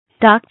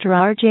Dr.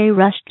 R.J.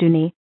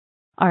 Rushdoony,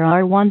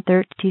 RR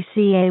 130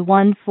 CA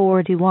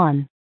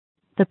 141.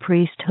 The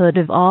Priesthood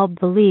of All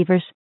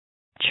Believers,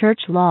 Church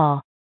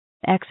Law,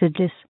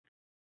 Exodus,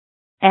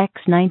 X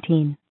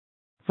 19,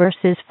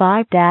 verses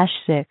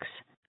 5-6.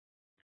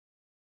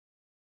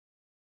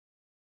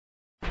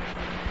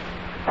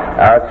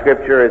 Our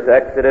scripture is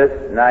Exodus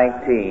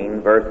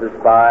 19, verses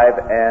 5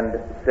 and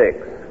 6.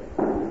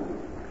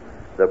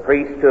 The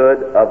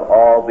priesthood of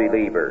all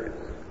believers.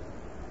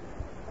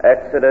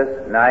 Exodus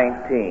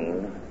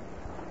 19,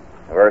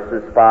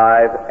 verses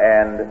 5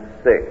 and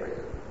 6.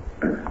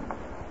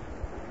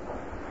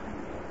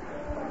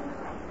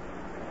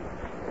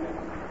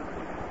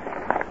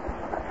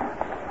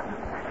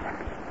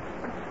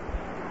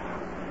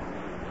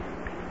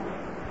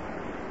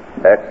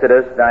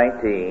 Exodus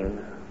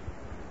 19,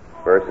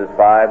 verses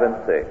 5 and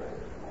 6.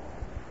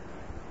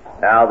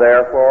 Now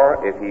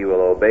therefore, if ye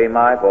will obey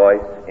my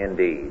voice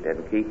indeed,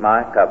 and keep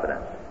my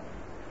covenant,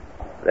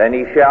 then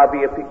ye shall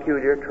be a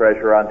peculiar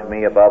treasure unto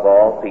me above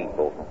all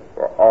people,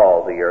 for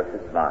all the earth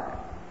is mine.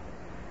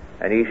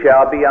 And ye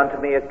shall be unto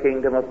me a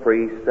kingdom of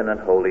priests and an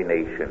holy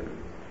nation.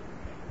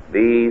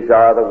 These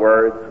are the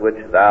words which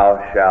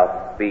thou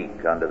shalt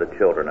speak unto the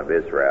children of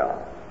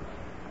Israel.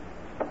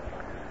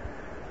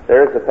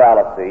 There is a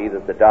fallacy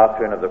that the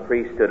doctrine of the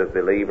priesthood of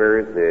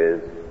believers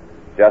is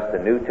just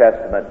a New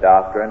Testament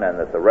doctrine and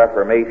that the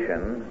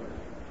Reformation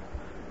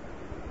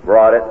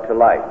brought it to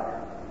light.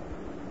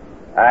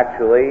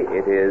 Actually,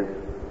 it is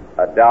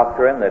a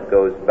doctrine that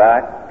goes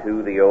back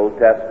to the Old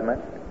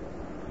Testament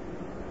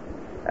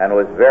and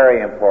was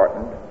very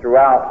important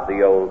throughout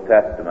the Old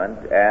Testament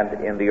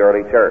and in the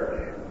early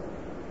church.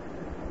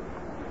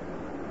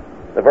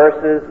 The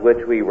verses which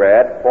we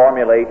read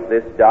formulate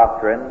this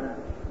doctrine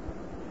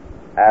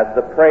as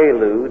the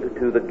prelude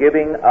to the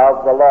giving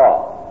of the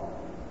law.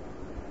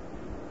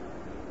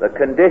 The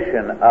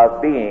condition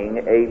of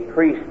being a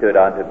priesthood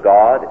unto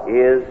God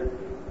is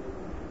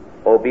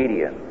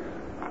obedience.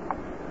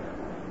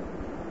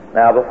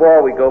 Now,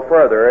 before we go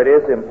further, it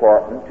is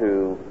important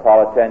to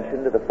call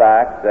attention to the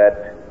fact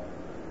that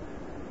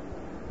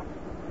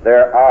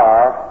there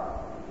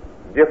are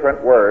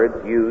different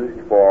words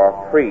used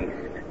for priest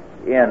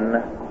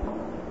in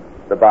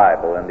the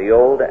Bible, in the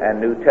Old and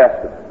New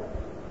Testament.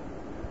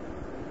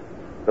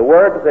 The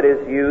word that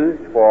is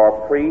used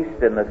for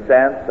priest in the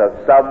sense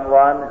of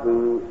someone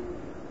who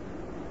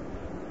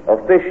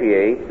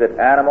officiates at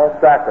animal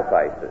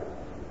sacrifices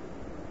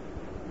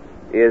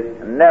is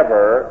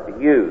never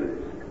used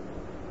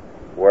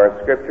where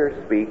Scripture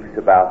speaks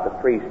about the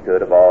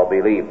priesthood of all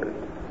believers.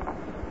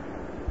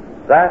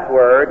 That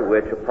word,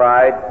 which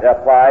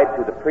applied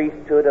to the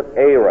priesthood of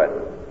Aaron,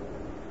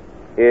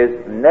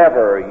 is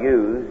never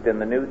used in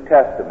the New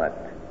Testament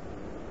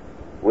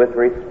with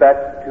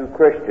respect to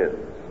Christians.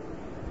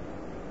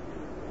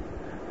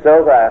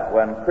 So that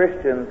when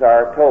Christians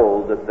are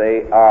told that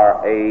they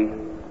are a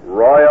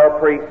royal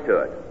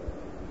priesthood,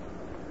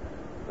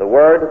 the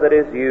word that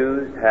is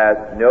used has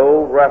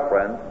no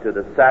reference to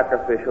the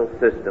sacrificial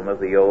system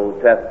of the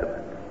Old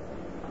Testament.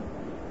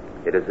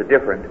 It is a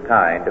different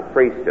kind of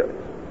priesthood,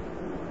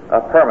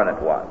 a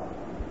permanent one.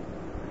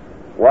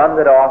 One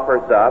that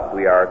offers up,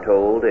 we are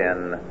told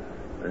in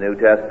the New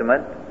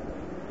Testament,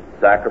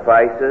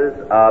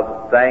 sacrifices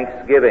of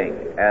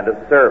thanksgiving and of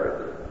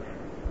service.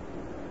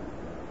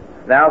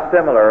 Now,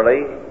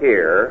 similarly,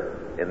 here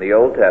in the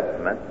Old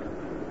Testament,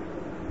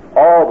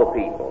 all the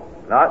people,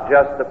 not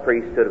just the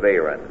priesthood of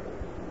Aaron,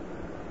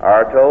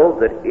 are told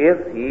that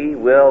if ye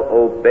will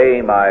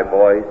obey my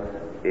voice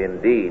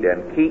indeed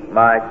and keep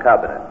my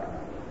covenant,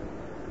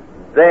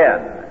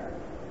 then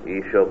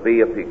ye shall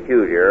be a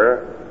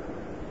peculiar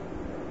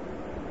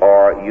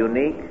or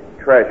unique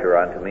treasure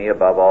unto me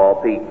above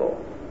all people,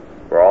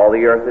 for all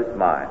the earth is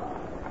mine.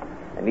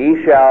 And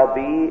ye shall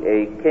be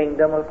a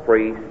kingdom of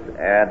priests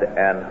and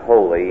an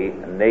holy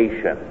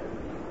nation.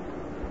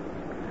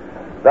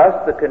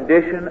 Thus, the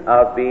condition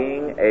of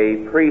being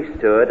a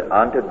priesthood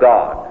unto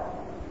God,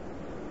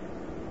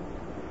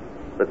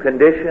 the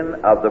condition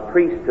of the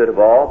priesthood of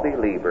all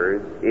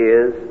believers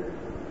is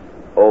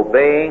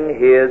obeying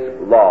His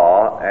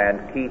law and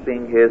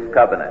keeping His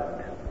covenant.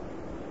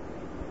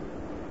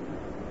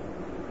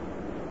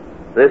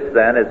 This,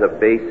 then, is a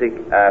basic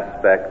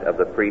aspect of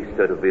the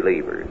priesthood of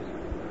believers.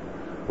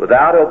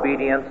 Without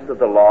obedience to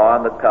the law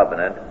and the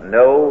covenant,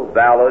 no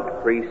valid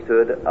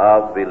priesthood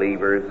of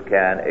believers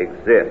can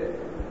exist.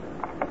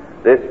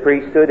 This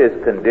priesthood is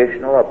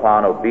conditional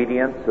upon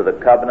obedience to the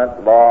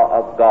covenant law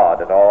of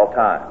God at all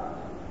times.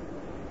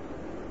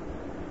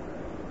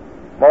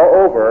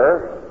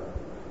 Moreover,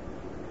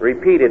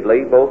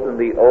 repeatedly, both in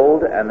the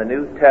Old and the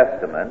New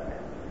Testament,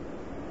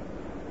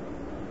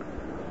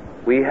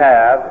 we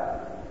have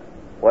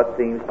what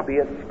seems to be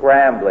a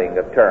scrambling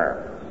of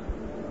terms.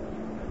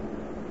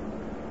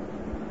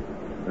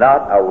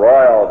 Not a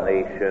royal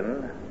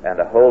nation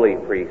and a holy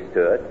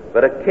priesthood,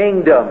 but a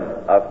kingdom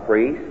of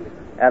priests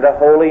and a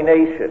holy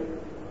nation.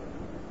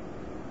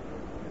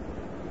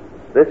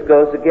 This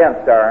goes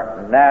against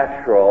our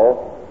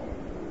natural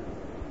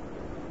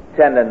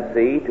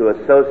tendency to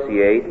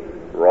associate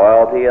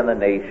royalty in the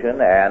nation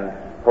and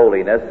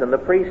holiness in the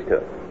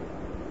priesthood.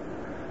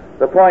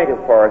 The point, of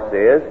course,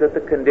 is that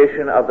the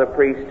condition of the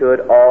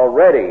priesthood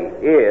already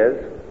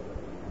is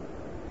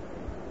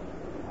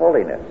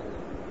holiness,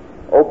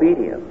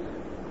 obedience,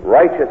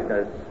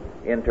 righteousness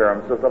in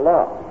terms of the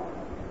law.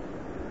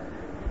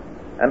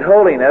 And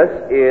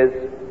holiness is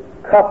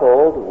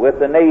coupled with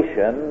the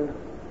nation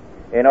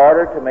in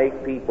order to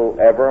make people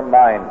ever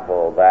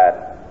mindful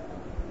that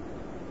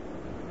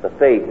the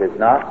faith is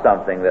not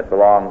something that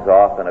belongs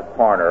off in a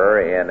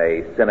corner in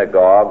a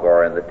synagogue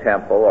or in the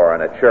temple or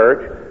in a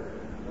church,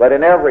 but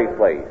in every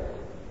place,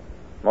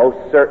 most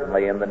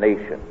certainly in the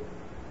nation.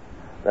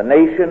 The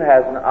nation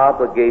has an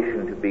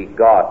obligation to be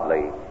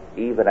godly,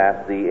 even as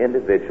the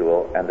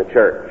individual and the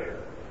church.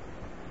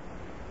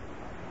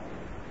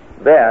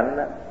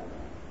 Then,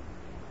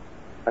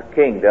 a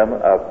kingdom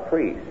of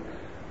priests,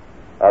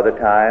 other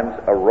times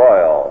a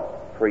royal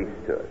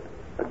priesthood.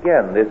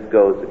 Again, this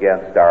goes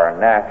against our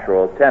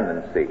natural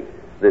tendency,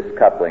 this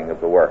coupling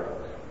of the words.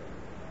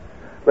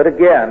 But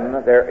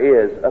again, there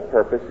is a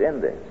purpose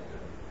in this.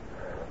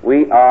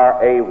 We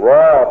are a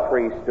royal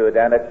priesthood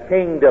and a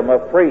kingdom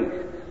of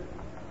priests,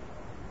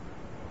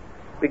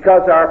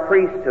 because our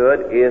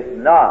priesthood is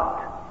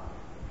not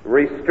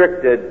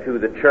restricted to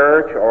the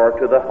church or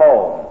to the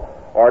home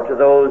or to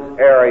those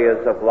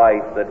areas of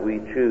life that we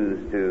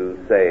choose to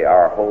say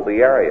are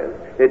holy areas.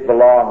 It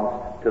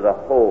belongs to the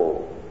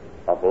whole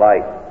of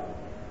life.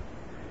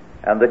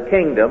 And the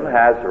kingdom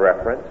has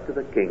reference to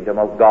the kingdom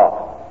of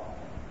God.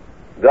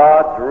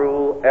 God's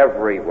rule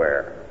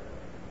everywhere.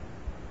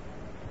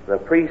 The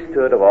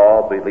priesthood of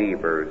all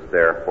believers,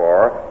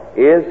 therefore,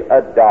 is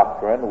a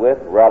doctrine with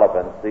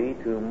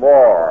relevancy to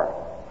more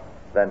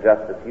than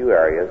just a few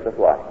areas of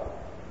life.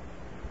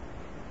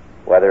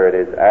 Whether it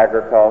is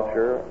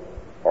agriculture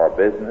or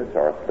business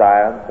or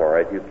science or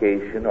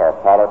education or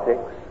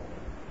politics,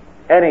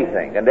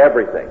 anything and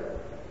everything,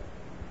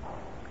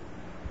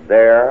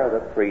 there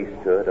the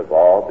priesthood of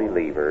all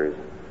believers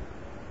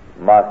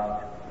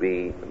must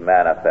be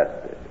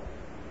manifested.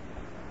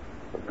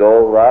 The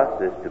goal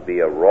thus is to be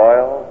a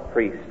royal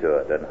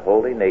priesthood and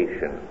holy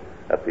nation,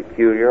 a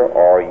peculiar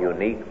or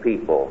unique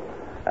people,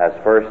 as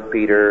 1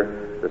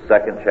 Peter, the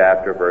 2nd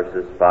chapter,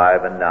 verses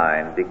 5 and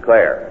 9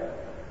 declare.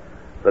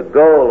 The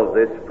goal of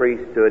this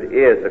priesthood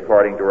is,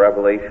 according to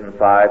Revelation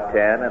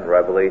 5:10 and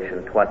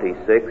Revelation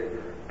 26,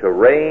 to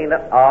reign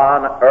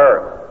on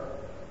earth,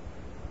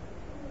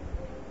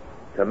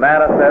 to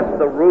manifest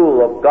the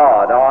rule of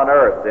God on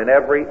earth in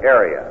every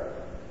area.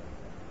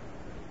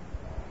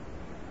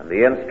 And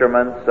the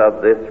instruments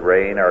of this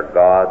reign are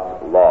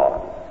God's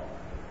laws.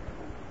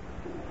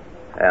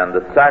 And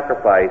the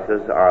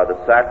sacrifices are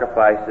the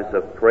sacrifices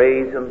of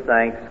praise and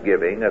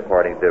thanksgiving,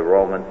 according to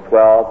Romans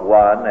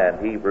 12:1 and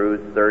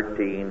Hebrews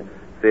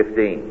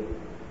 13:15.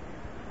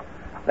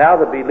 Now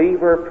the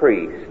believer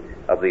priest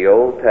of the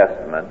Old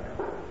Testament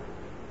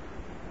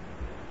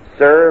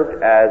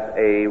served as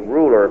a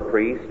ruler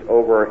priest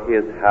over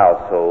his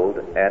household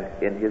and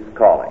in his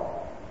calling.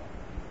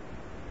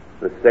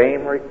 The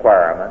same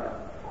requirement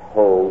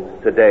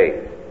holds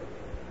today.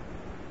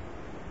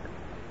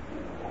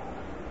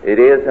 It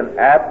is an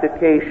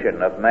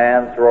abdication of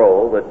man's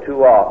role that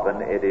too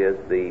often it is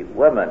the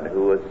women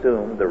who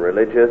assume the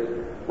religious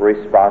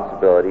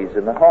responsibilities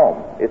in the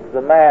home. It's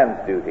the man's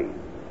duty.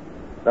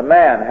 The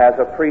man has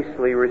a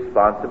priestly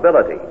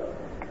responsibility,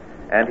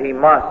 and he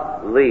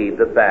must lead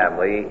the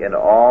family in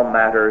all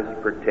matters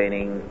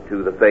pertaining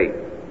to the faith.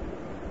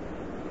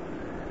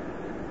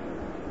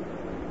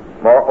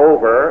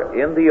 Moreover,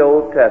 in the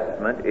Old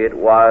Testament, it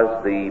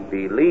was the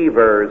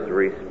believer's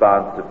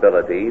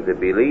responsibility, the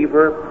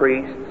believer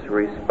priest's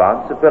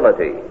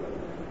responsibility,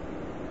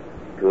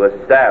 to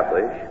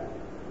establish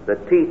the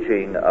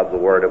teaching of the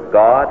Word of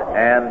God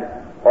and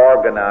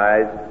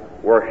organize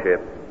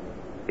worship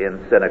in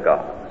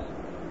synagogues.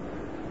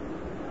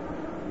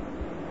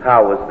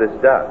 How was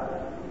this done?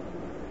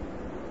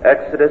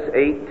 Exodus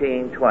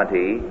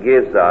 18:20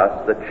 gives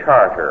us the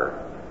charter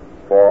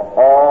for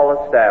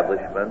all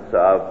establishments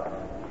of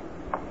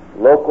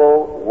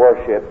local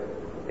worship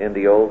in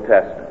the Old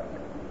Testament.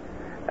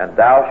 And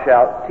thou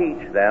shalt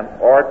teach them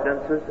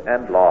ordinances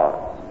and laws,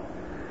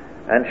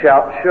 and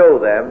shalt show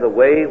them the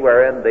way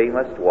wherein they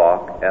must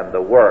walk, and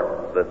the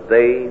work that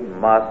they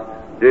must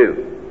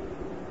do.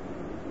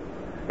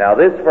 Now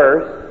this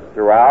verse,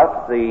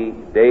 throughout the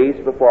days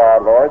before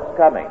our Lord's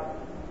coming,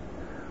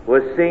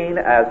 was seen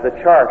as the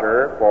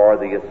charter for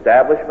the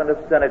establishment of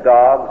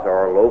synagogues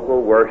or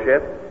local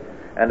worship,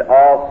 and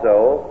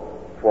also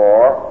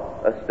for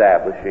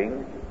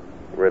establishing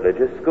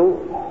religious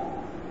schools.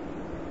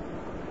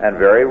 And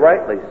very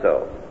rightly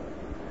so,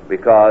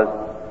 because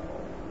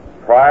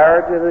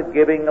prior to the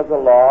giving of the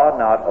law,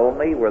 not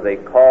only were they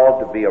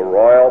called to be a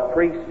royal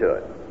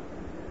priesthood,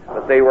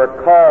 but they were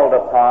called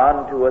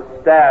upon to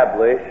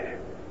establish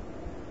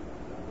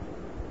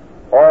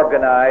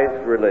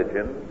organized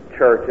religion,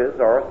 churches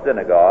or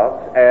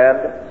synagogues, and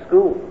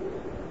schools.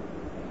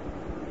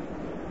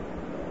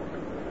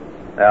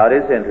 Now, it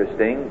is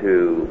interesting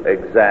to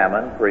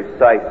examine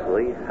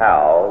precisely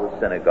how the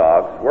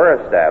synagogues were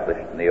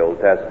established in the Old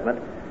Testament,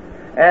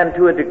 and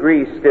to a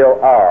degree still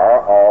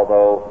are,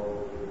 although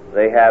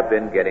they have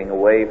been getting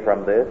away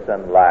from this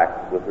and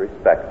lax with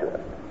respect to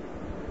it.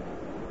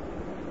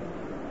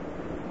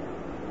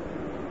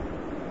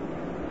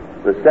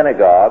 The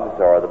synagogues,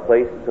 or the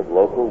places of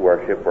local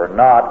worship, were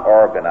not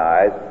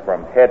organized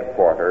from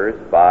headquarters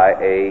by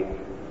a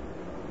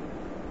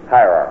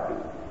hierarchy.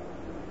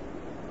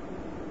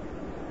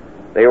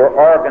 They were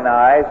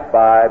organized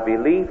by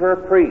believer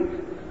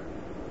priests.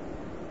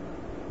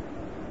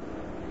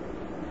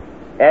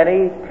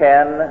 Any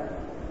 10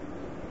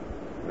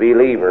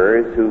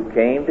 believers who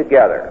came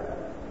together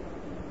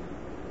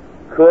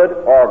could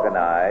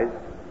organize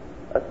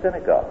a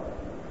synagogue.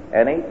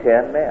 Any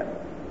 10 men.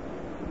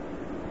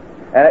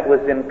 And it was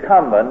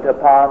incumbent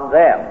upon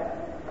them.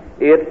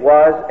 It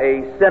was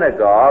a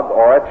synagogue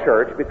or a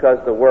church, because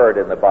the word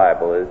in the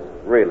Bible is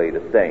really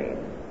the same.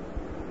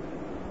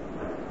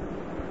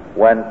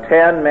 When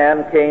 10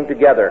 men came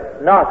together,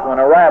 not when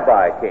a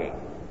rabbi came,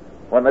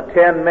 when the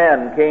 10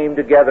 men came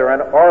together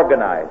and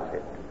organized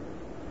it.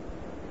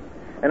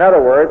 In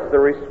other words, the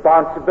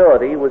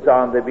responsibility was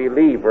on the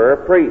believer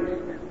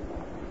priest.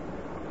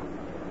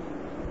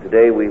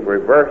 Today we've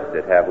reversed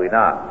it, have we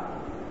not?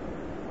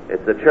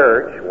 It's the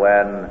church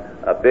when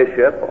a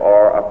bishop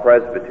or a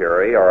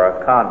presbytery or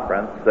a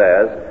conference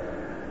says,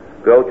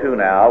 go to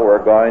now,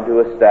 we're going to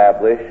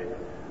establish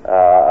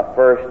a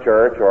first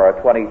church or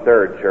a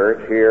 23rd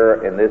church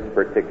here in this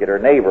particular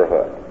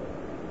neighborhood.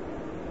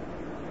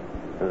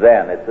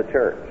 Then it's a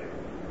church.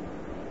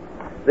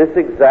 This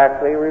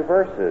exactly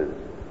reverses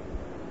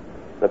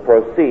the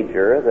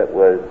procedure that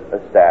was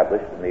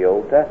established in the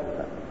Old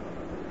Testament.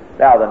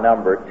 Now, the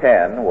number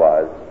 10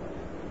 was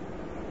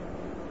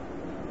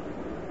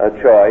a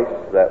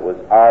choice that was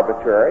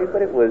arbitrary,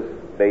 but it was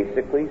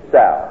basically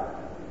sound.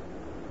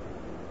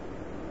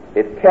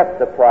 It kept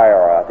the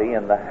priority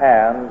in the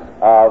hands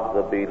of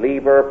the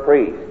believer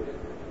priests.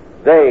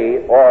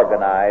 They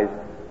organized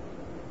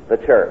the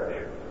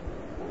church.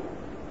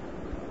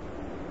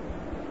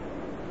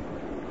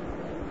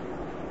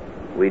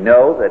 We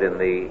know that in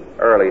the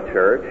early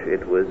church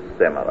it was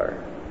similar.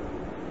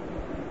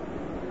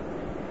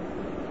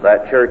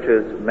 That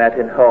churches met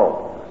in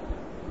homes.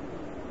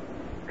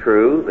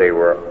 True, they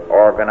were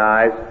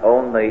organized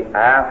only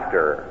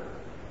after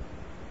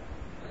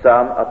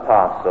some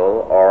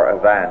apostle or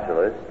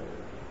evangelist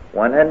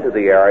went into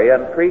the area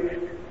and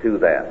preached to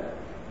them.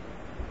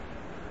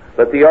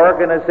 But the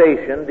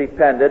organization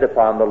depended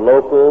upon the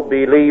local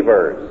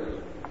believers.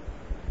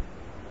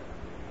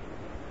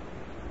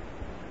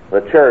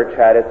 The church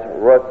had its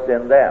roots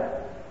in them,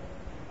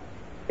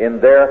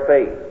 in their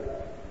faith.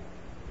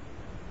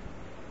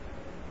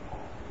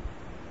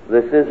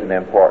 This is an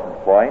important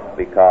point,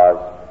 because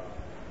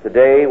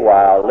today,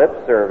 while lip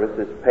service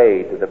is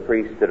paid to the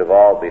priesthood of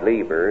all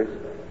believers,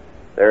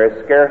 there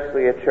is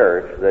scarcely a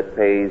church that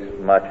pays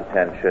much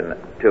attention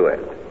to it.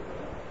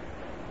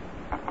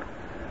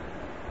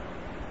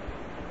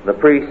 The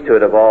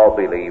priesthood of all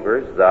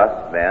believers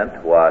thus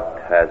meant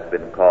what has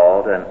been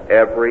called an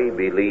every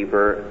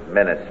believer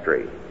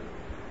ministry.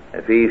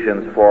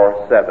 Ephesians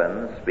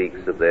 4:7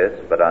 speaks of this,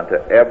 but unto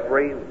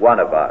every one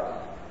of us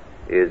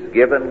is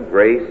given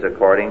grace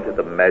according to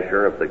the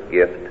measure of the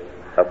gift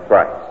of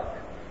Christ.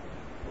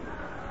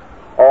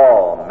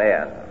 All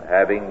men,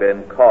 having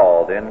been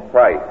called in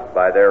Christ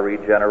by their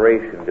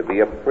regeneration to be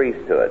a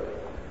priesthood,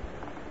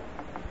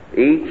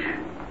 each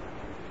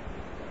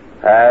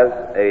has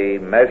a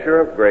measure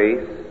of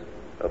grace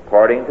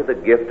according to the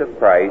gift of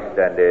Christ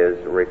and is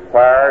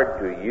required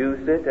to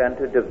use it and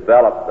to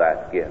develop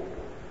that gift,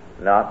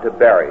 not to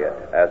bury it,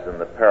 as in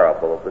the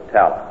parable of the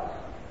talents.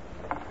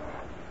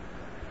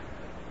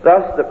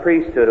 Thus, the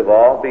priesthood of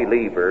all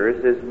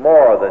believers is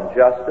more than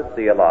just a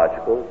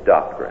theological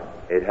doctrine.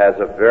 It has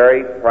a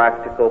very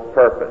practical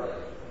purpose,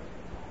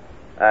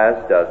 as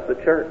does the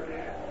church,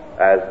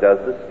 as does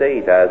the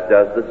state, as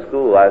does the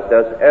school, as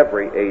does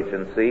every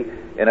agency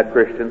in a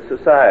Christian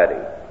society.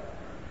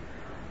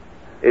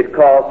 It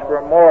calls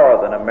for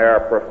more than a mere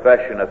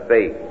profession of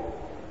faith.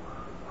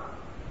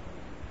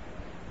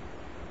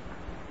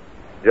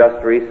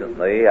 Just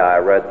recently, I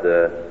read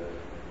the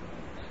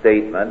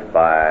statement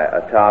by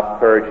a top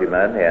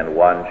clergyman in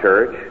one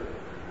church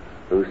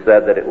who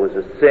said that it was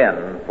a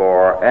sin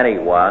for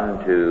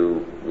anyone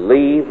to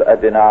leave a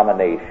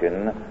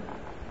denomination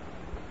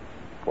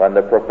when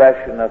the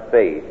profession of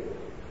faith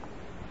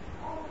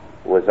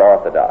was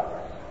orthodox.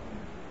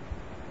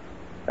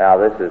 Now,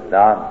 this is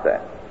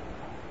nonsense.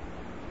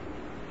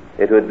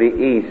 It would be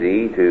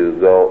easy to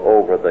go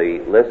over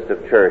the list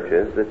of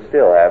churches that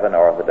still have an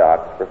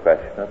orthodox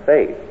profession of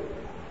faith.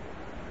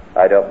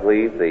 I don't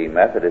believe the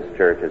Methodist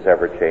Church has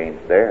ever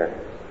changed theirs.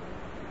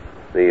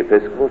 The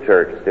Episcopal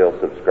Church still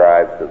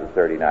subscribes to the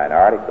 39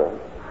 Articles.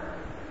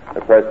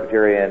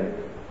 The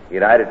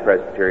United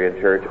Presbyterian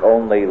Church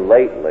only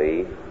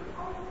lately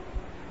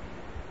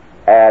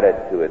added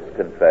to its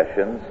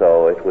confession,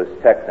 so it was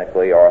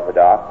technically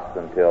orthodox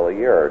until a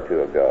year or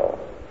two ago.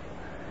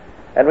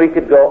 And we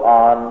could go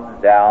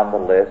on down the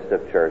list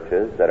of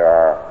churches that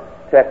are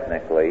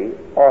technically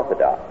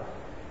Orthodox.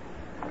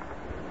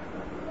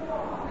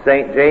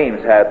 St.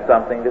 James had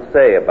something to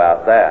say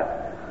about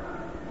that.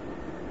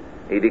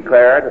 He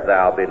declared,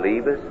 "Thou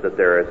believest that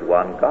there is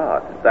one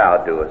God. Thou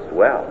doest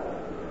well.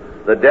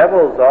 The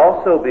devils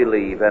also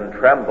believe and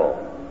tremble.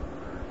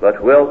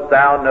 But wilt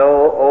thou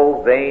know,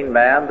 O vain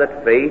man,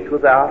 that faith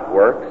without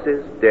works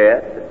is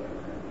dead?"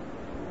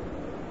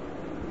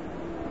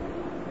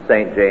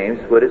 St. James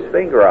put his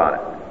finger on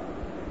it.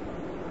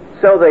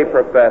 So they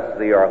profess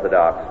the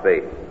Orthodox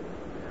faith.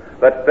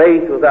 But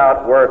faith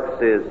without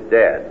works is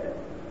dead.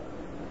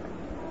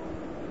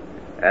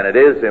 And it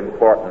is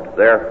important,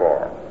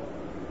 therefore,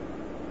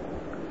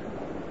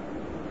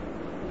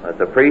 that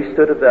the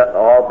priesthood of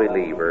all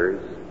believers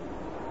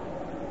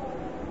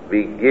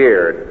be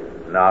geared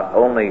not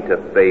only to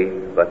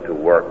faith but to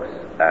works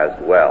as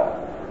well.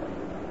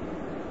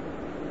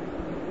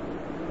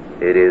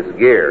 It is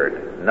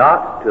geared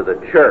not to the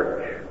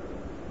church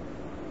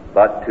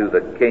but to the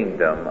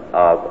kingdom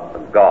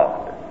of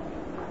God.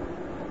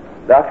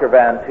 Dr.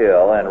 Van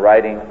Til, in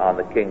writing on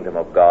the kingdom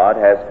of God,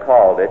 has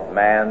called it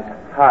man's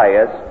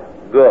highest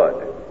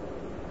good.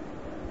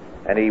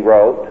 And he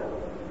wrote,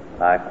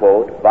 I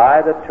quote,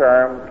 "By the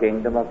term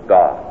kingdom of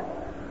God,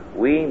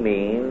 we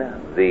mean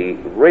the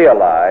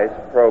realized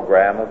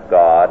program of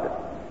God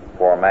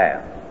for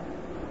man.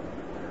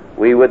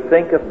 We would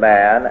think of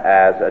man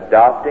as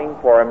adopting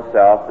for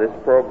himself this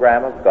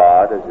program of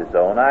God as his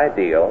own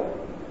ideal,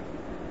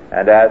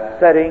 and as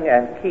setting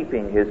and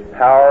keeping his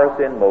powers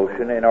in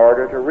motion in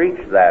order to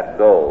reach that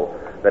goal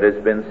that has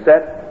been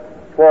set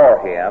for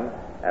him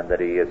and that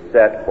he has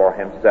set for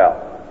himself.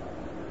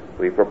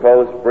 We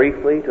propose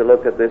briefly to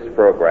look at this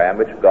program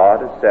which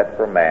God has set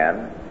for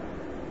man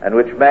and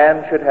which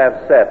man should have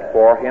set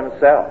for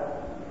himself.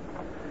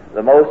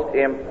 The most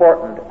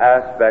important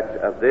aspect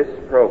of this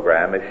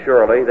program is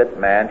surely that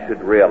man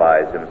should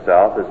realize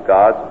himself as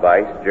God's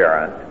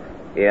vicegerent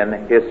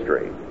in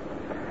history.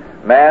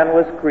 Man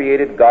was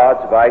created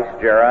God's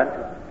vicegerent,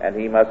 and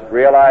he must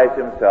realize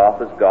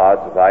himself as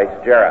God's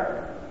vicegerent.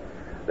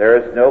 There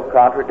is no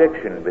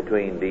contradiction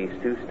between these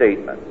two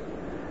statements.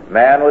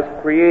 Man was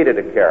created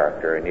a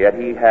character, and yet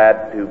he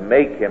had to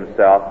make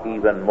himself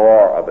even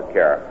more of a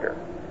character.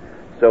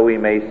 So we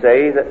may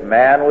say that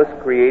man was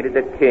created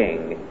a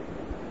king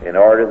in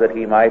order that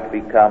he might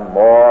become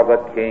more of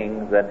a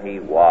king than he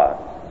was,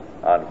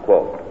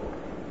 unquote.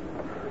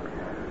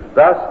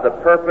 Thus, the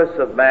purpose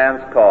of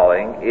man's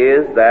calling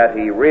is that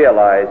he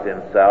realize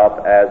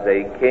himself as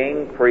a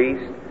king,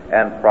 priest,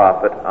 and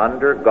prophet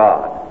under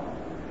God,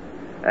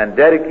 and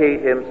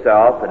dedicate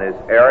himself in his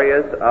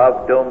areas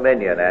of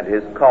dominion and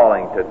his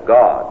calling to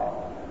God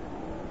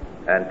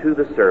and to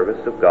the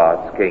service of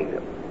God's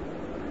kingdom.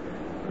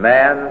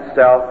 Man's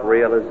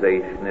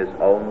self-realization is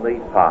only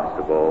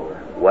possible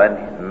when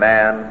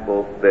man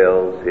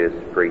fulfills his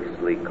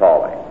priestly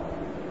calling.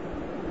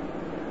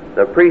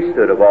 The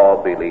priesthood of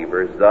all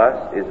believers,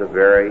 thus, is a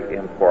very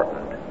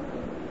important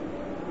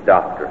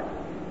doctrine.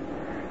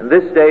 In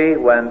this day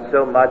when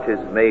so much is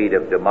made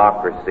of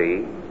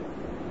democracy,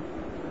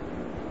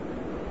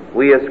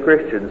 we as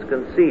Christians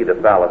can see the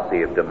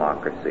fallacy of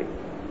democracy.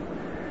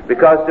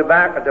 Because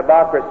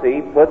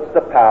democracy puts the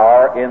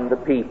power in the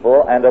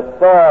people and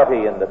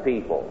authority in the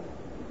people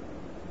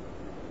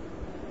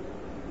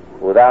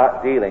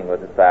without dealing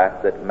with the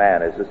fact that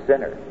man is a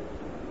sinner.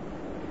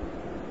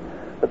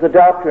 But the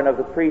doctrine of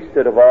the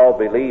priesthood of all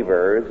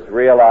believers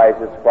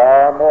realizes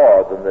far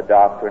more than the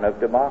doctrine of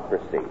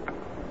democracy,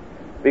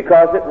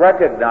 because it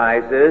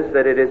recognizes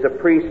that it is a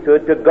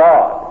priesthood to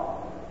God.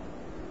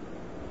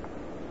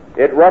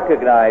 It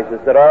recognizes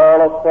that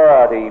all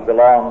authority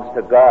belongs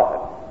to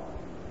God.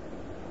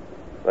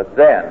 But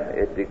then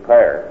it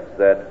declares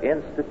that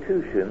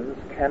institutions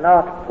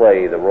cannot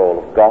play the role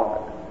of God.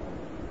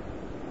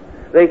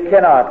 They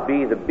cannot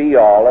be the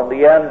be-all and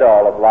the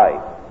end-all of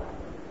life.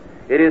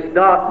 It is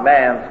not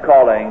man's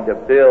calling to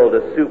build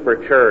a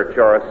super church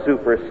or a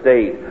super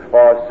state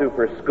or a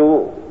super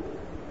school.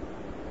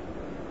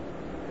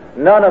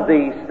 None of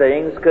these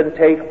things can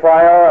take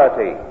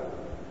priority.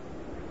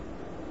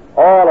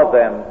 All of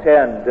them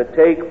tend to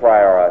take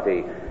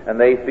priority, and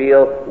they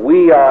feel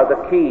we are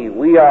the key,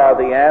 we are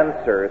the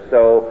answer,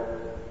 so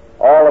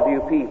all of you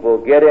people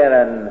get in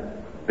and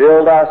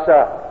build us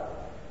up.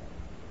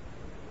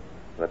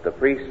 But the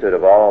priesthood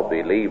of all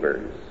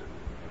believers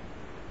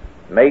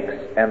makes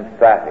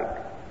emphatic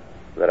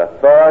that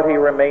authority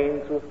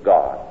remains with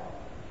God,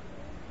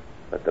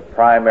 but the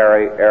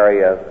primary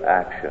area of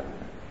action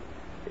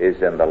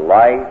is in the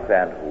life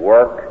and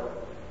work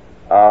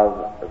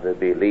of the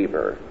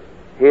believer,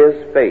 his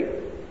faith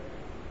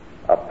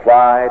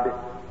applied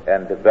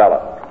and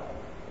developed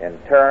in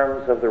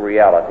terms of the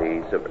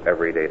realities of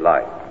everyday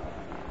life.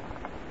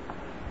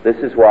 This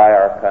is why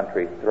our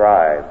country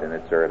thrived in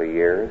its early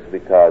years,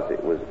 because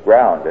it was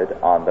grounded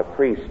on the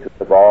priesthood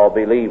of all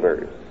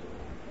believers.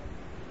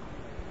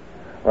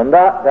 When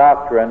that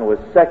doctrine was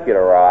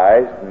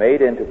secularized,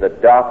 made into the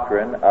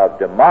doctrine of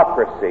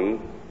democracy,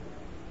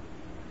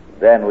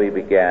 then we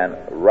began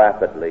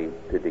rapidly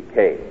to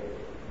decay.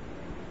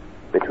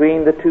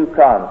 Between the two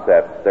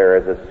concepts there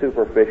is a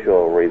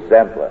superficial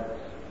resemblance,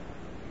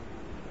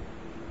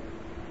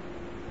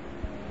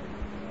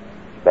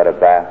 but a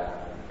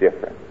vast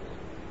difference.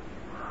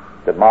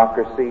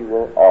 Democracy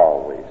will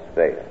always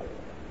fail.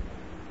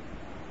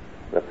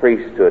 The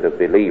priesthood of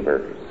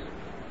believers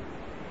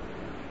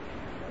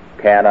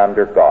can,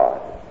 under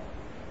God,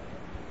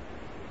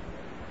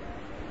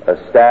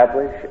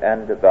 establish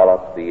and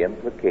develop the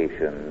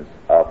implications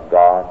of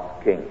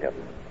God's kingdom.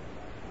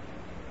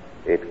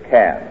 It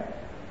can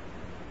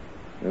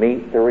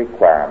meet the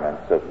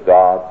requirements of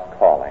God's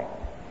calling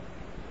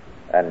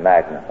and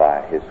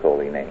magnify His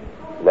holy name.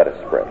 Let us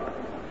pray.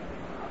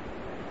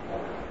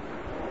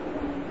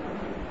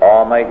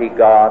 Almighty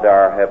God,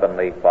 our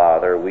Heavenly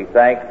Father, we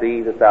thank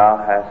Thee that Thou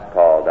hast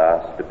called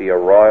us to be a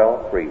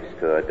royal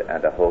priesthood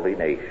and a holy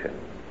nation.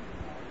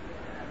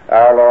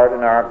 Our Lord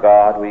and our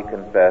God, we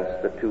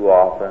confess that too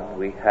often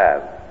we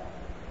have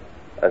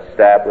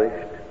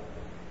established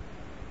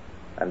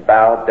and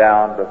bowed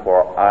down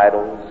before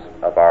idols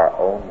of our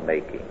own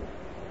making.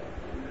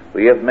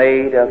 We have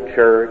made of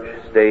church,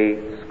 state,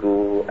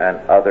 school, and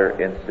other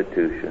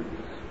institutions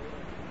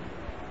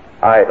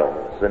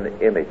idols and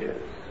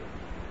images,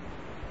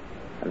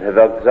 and have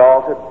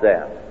exalted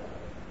them,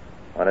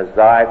 when as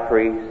Thy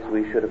priests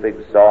we should have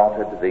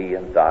exalted Thee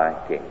and Thy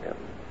kingdom.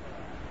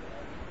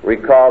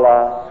 Recall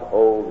us,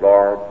 O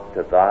Lord,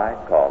 to Thy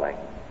calling.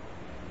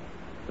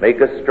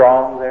 Make us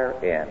strong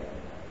therein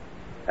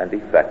and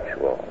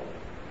effectual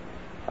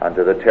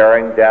unto the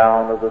tearing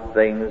down of the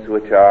things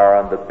which are,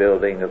 and the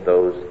building of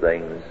those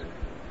things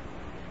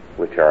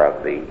which are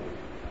of Thee.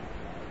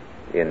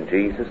 In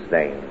Jesus'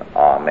 name,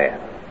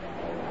 amen.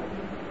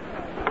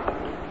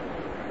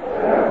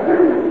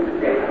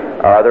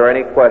 Are there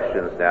any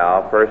questions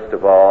now, first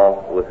of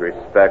all, with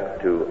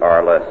respect to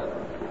our lesson?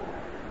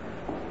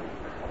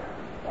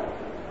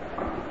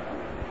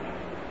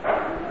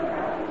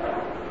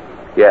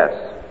 Yes.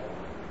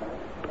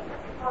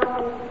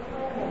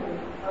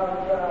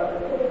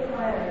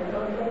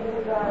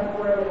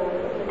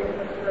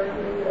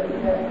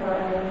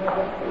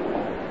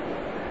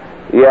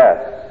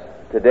 Yes.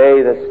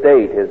 Today the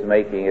state is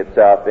making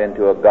itself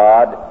into a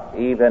god,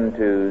 even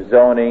to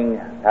zoning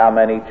how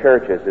many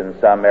churches in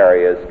some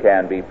areas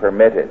can be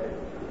permitted.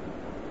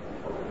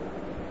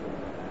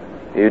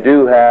 You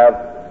do have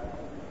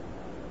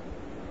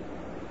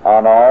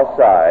on all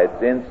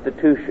sides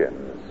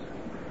institutions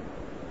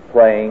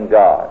playing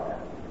God.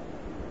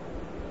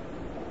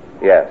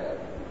 Yes.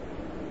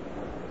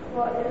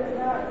 Well, it is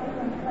not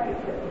human trait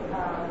that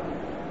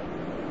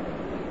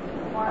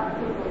want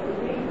people to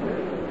be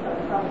Christians of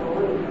some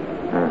belief.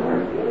 It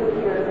is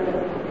here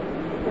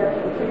that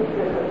the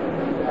priesthood of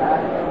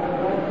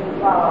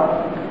follow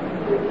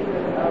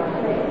priesthood of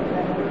faith.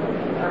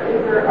 Or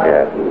is there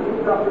other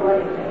people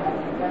population?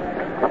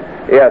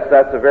 Yes,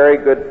 that's a very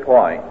good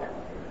point.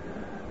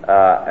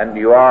 And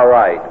you are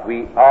right.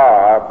 We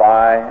are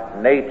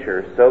by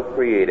nature so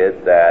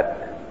created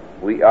that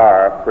we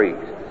are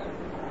priests.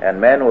 And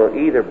men will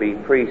either be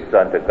priests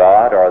unto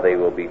God or they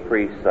will be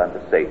priests unto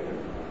Satan.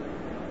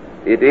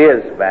 It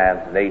is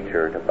man's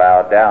nature to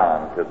bow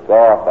down, to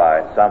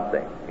glorify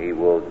something. He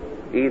will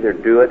either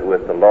do it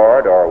with the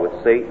Lord or with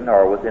Satan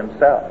or with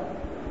himself.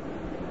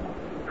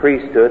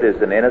 Priesthood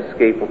is an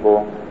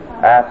inescapable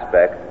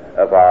aspect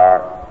of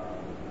our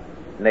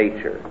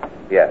nature.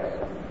 Yes.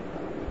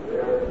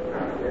 There is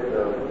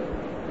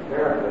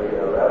apparently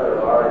a rather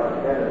large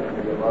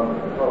tendency among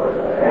the colored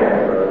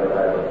that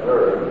I've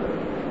observed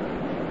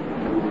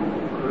to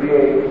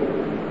create,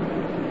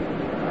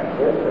 I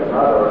guess they're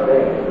not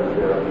ordained, but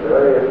they're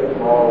very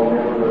small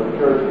neighborhood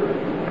churches,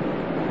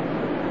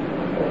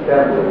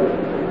 assemblies,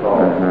 they call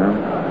them.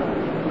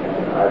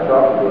 And I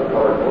talked to a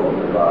colored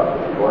woman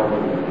about going to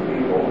these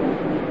people, and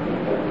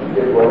she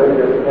said, well, they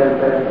just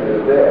 10 cents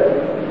a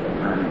day.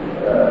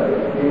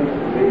 It seems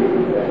to be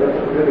a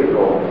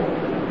hypocritical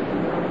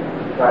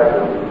type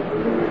of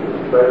religious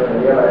expression,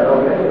 and yet I know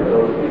many of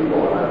those people,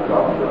 and I've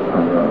talked to a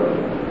number of them,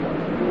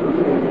 who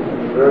seem to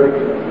be very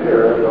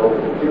sincere, though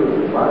confused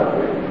in my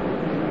opinion.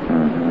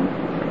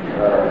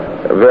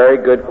 A very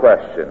good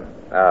question.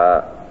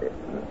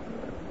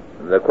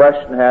 The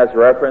question has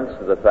reference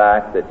to the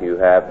fact that you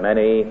have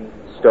many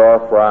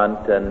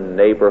storefront and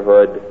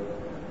neighborhood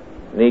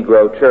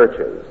Negro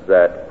churches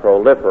that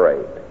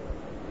proliferate.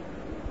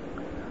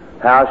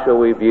 How shall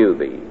we view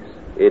these?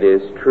 It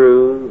is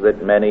true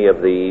that many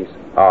of these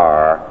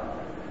are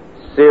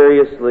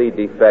seriously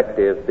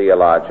defective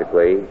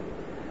theologically,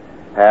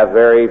 have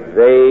very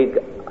vague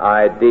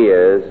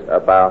ideas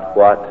about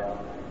what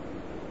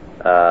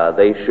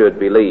they should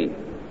believe.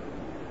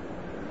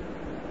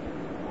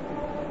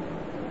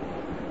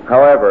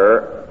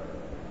 However,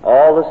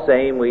 all the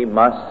same, we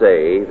must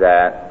say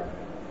that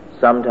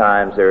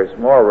sometimes there's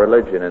more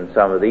religion in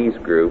some of these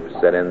groups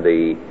than in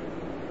the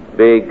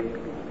big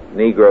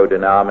Negro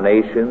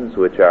denominations,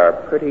 which are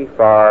pretty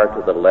far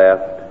to the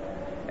left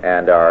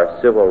and are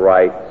civil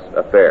rights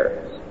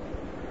affairs.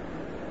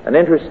 An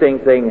interesting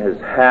thing has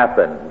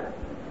happened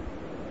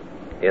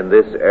in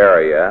this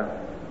area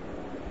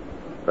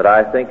that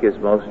I think is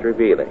most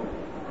revealing.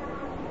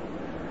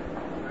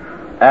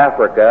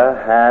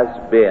 Africa has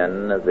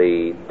been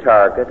the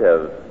target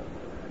of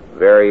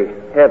very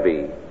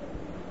heavy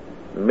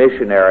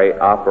missionary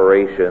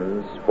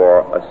operations for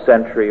a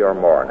century or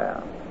more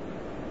now.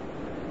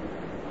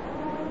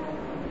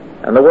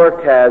 And the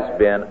work has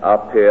been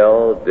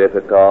uphill,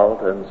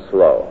 difficult, and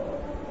slow.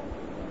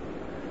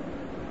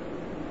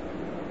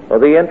 Well,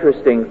 the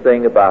interesting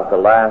thing about the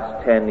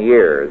last 10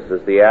 years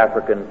as the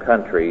African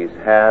countries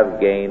have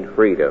gained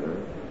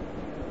freedom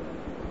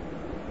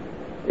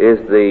is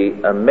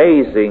the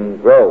amazing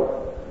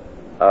growth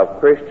of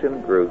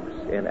Christian groups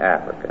in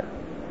Africa.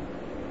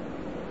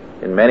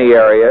 In many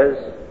areas,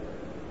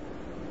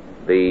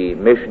 the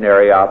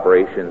missionary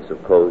operations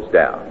have closed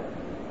down.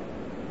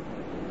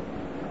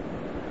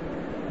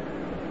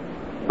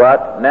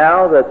 But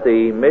now that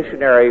the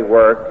missionary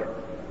work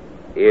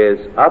is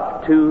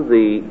up to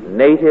the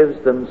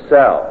natives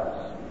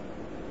themselves,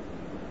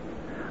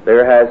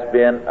 there has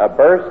been a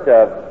burst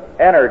of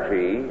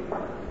energy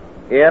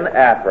in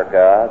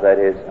Africa that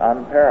is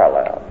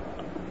unparalleled.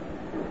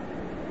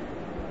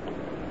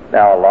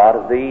 Now, a lot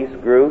of these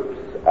groups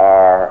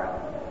are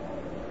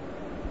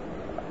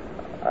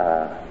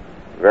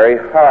very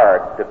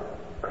hard to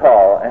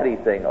call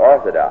anything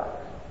orthodox.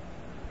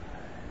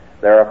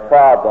 They're a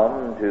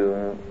problem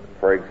to,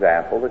 for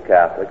example, the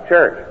Catholic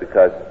Church,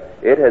 because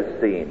it has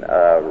seen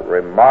a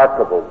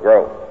remarkable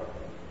growth.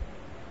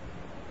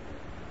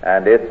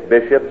 And its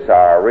bishops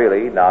are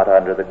really not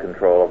under the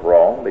control of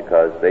Rome,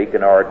 because they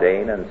can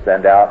ordain and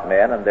send out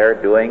men, and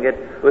they're doing it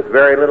with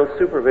very little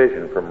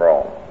supervision from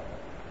Rome.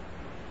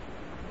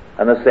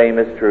 And the same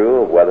is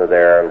true of whether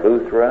they're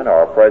Lutheran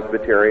or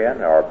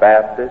Presbyterian or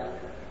Baptist.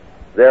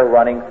 They're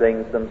running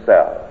things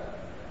themselves.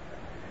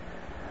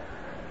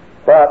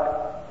 But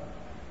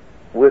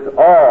with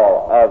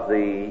all of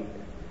the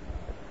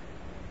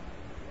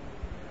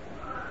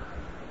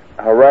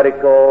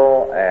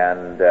heretical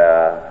and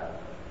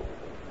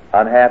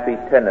unhappy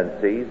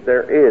tendencies,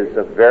 there is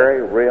a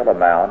very real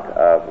amount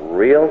of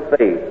real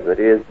faith that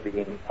is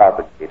being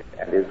propagated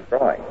and is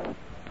growing.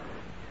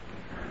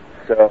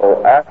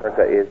 So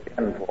Africa is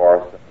in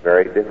for some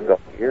very difficult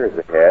years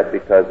ahead,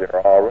 because there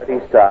are already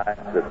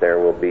signs that there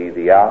will be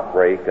the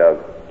outbreak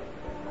of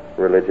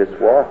religious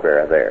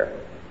warfare there.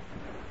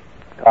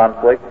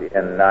 Conflict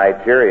in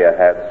Nigeria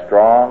had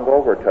strong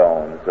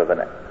overtones of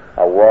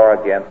a war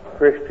against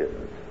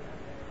Christians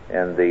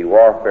in the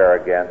warfare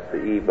against the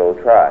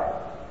Igbo tribes.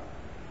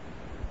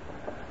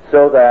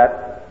 So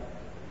that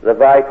the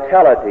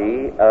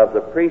vitality of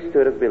the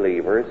priesthood of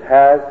believers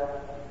has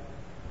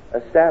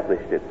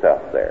established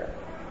itself there.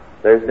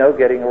 There's no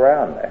getting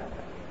around that.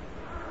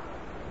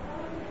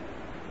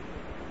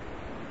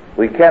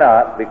 We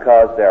cannot,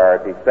 because there are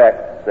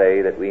defects,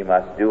 say that we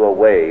must do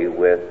away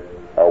with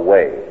a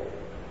way.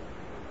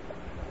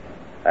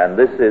 And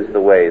this is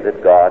the way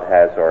that God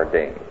has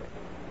ordained.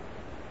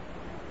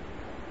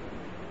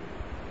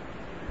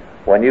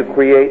 When you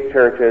create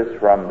churches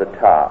from the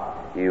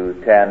top,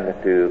 you tend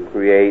to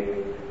create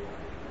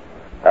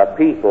a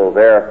people,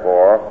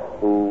 therefore,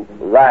 who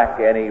lack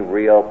any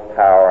real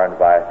power and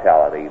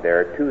vitality.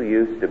 They're too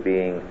used to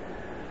being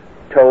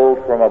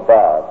told from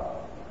above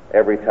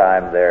every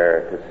time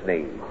they're to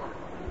sneeze.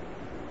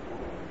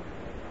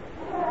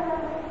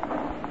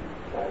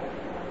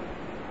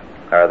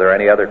 Are there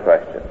any other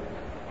questions?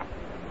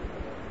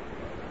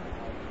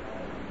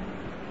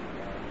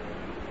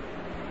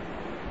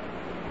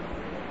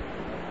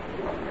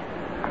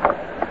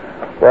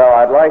 Well,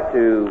 I'd like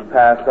to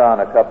pass on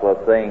a couple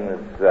of things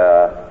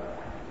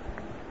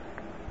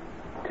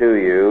to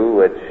you,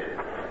 which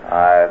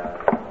I've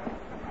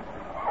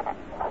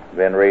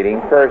been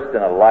reading, first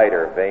in a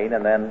lighter vein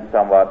and then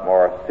somewhat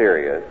more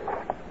serious.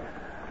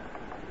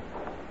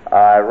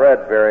 I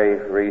read very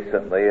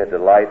recently a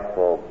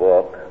delightful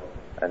book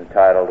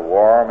entitled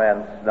Warm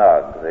and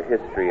Snug, The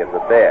History of the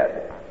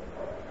Bed.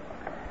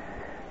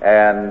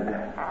 And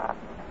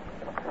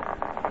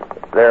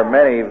there are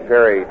many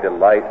very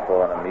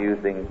delightful and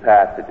amusing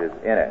passages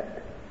in it.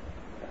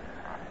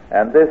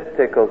 And this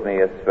tickled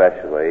me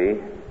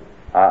especially.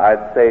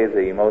 I'd say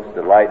the most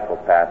delightful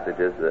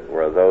passages that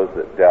were those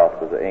that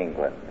dealt with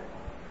England.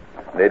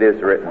 It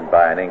is written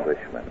by an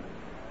Englishman.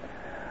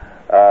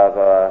 Of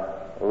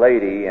a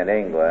lady in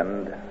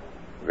England,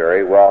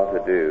 very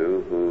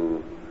well-to-do,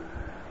 who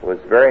was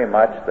very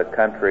much the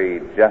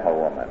country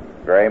gentlewoman,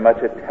 very much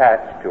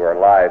attached to her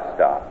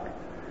livestock,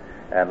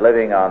 and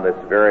living on this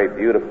very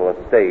beautiful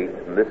estate.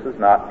 And this was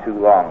not too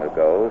long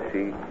ago.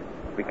 She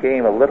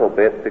became a little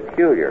bit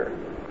peculiar.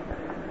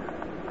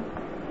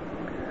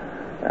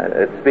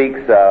 It speaks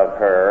of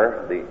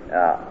her,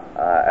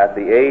 at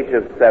the age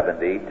of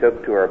 70,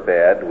 took to her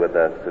bed with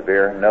a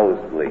severe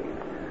nosebleed.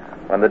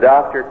 When the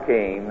doctor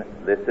came,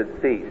 this had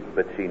ceased,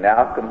 but she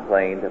now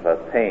complained of a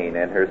pain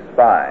in her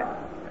spine.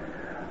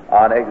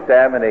 On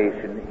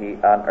examination, he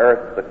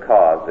unearthed the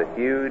cause, a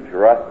huge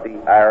rusty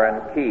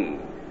iron key,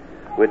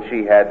 which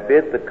she had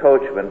bid the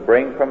coachman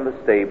bring from the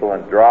stable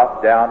and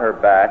drop down her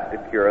back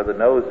to cure the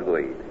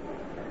nosebleed.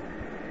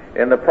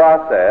 In the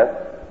process,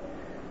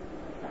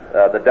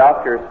 the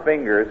doctor's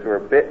fingers were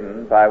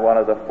bitten by one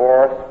of the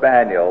 4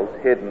 spaniels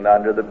hidden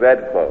under the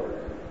bedclothes.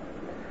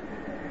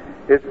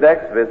 His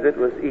next visit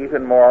was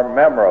even more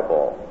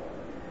memorable.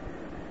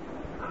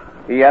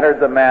 He entered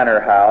the manor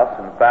house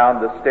and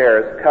found the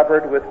stairs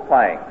covered with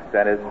planks,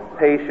 and at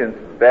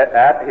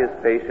his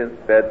patient's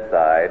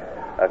bedside,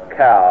 a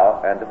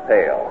cow and a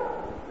pail.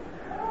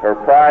 Her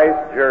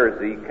prized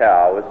Jersey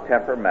cow was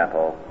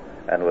temperamental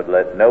and would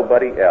let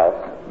nobody else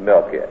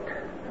milk it.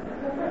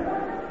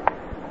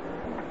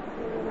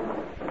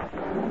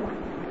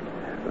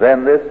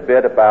 Then this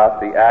bit about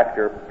the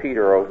actor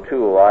Peter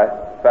O'Toole I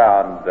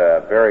found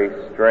very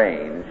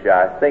strange.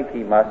 I think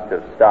he must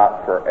have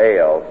stopped for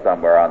ale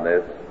somewhere on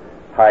this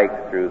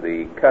hike through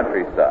the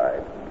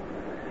countryside.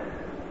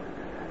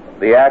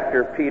 The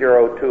actor Peter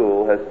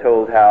O'Toole has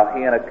told how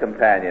he and a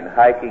companion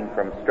hiking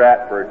from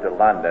Stratford to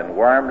London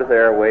wormed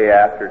their way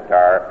after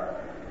dark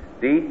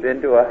deep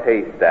into a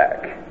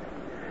haystack,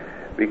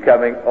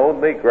 becoming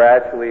only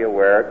gradually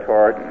aware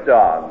towards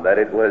dawn that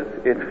it was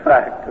in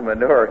fact a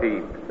manure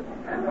heap.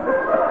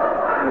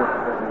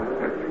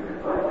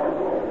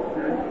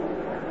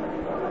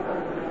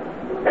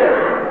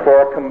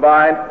 For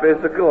combined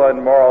physical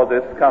and moral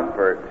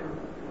discomfort,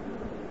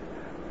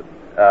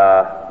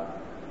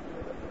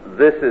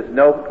 this is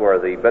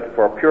noteworthy, but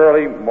for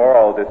purely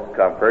moral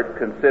discomfort,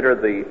 consider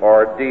the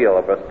ordeal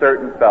of a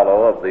certain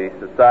fellow of the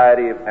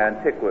Society of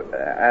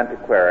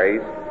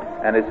Antiquaries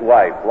and his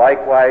wife,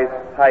 likewise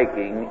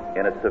hiking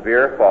in a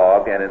severe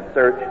fog and in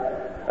search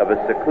of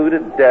a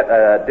secluded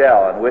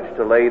dell in which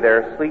to lay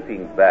their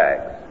sleeping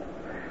bags.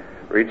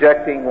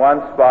 Rejecting one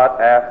spot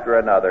after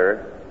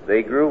another,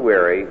 they grew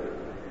weary,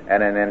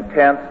 and in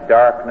intense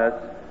darkness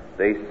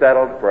they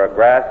settled for a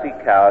grassy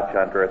couch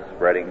under a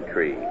spreading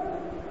tree.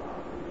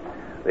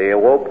 They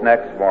awoke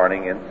next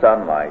morning in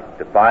sunlight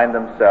to find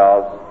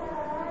themselves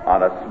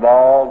on a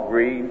small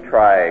green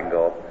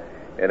triangle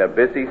in a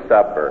busy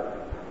suburb,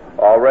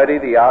 already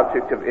the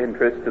object of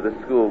interest to the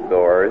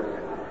schoolgoers,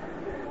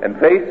 and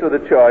faced with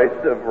a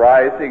choice of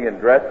rising and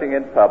dressing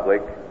in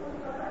public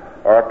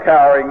or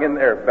cowering in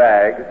their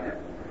bags,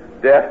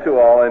 deaf to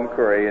all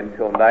inquiry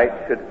until night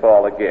should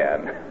fall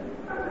again.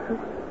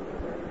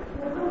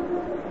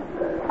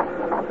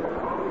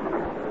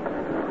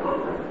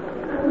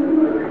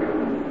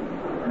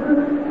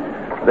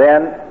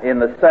 Then, in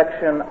the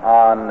section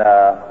on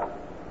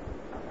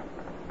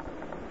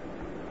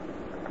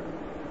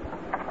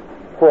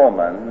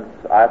Pullmans,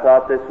 I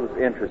thought this was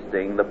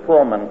interesting. The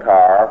Pullman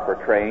car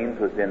for trains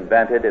was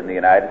invented in the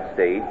United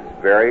States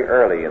very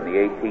early in the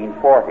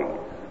 1840s.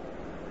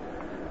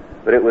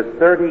 But it was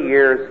 30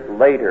 years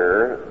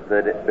later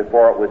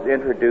before it was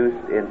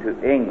introduced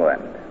into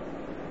England.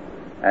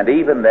 And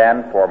even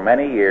then, for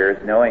many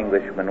years, no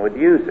Englishman would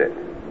use it.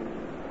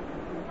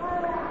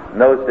 In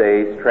those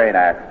days, train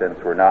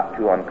accidents were not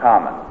too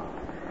uncommon.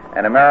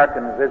 An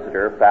American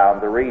visitor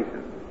found the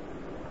reason.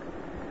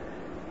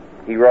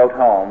 He wrote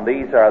home,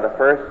 "These are the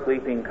first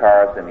sleeping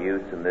cars in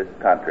use in this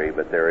country,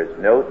 but there is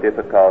no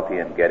difficulty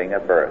in getting a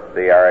berth.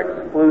 They are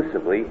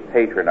exclusively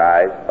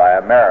patronized by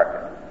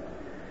Americans.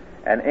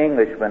 An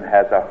Englishman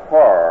has a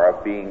horror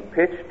of being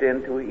pitched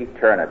into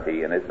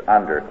eternity in his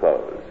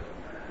underclothes,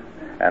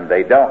 and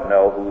they don't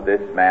know who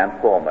this man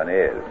Pullman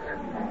is."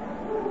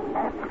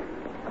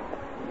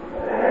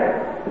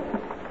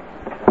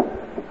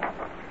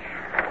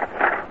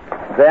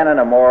 Then, in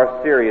a more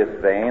serious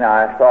vein,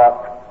 I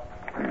thought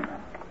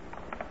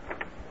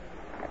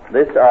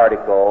this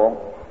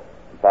article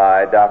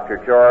by Dr.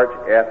 George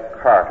F.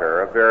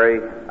 Carter, a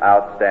very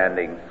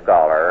outstanding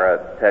scholar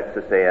at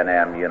Texas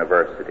A&M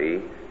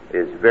University,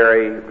 is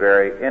very,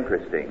 very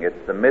interesting.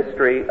 It's the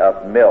mystery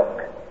of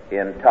milk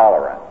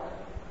intolerance.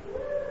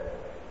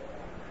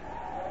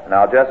 And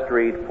I'll just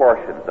read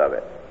portions of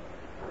it.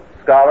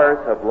 Scholars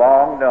have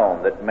long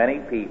known that many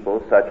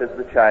people, such as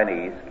the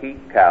Chinese,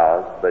 keep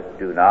cows but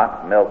do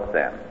not milk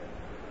them.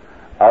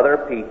 Other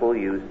people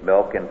use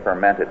milk in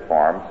fermented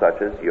forms,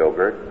 such as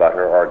yogurt,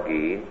 butter, or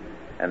ghee,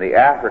 and the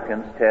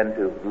Africans tend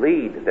to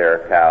bleed their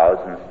cows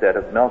instead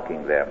of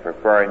milking them,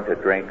 preferring to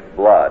drink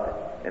blood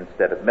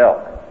instead of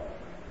milk.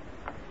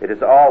 It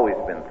has always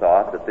been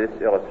thought that this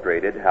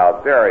illustrated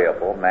how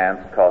variable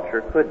man's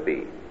culture could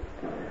be.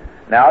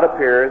 Now it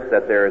appears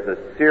that there is a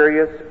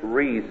serious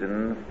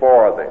reason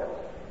for this.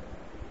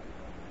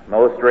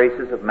 Most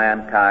races of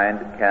mankind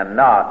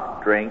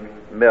cannot drink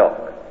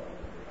milk.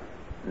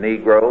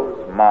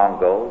 Negroes,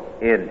 Mongols,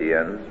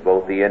 Indians,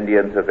 both the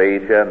Indians of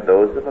Asia and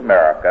those of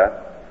America,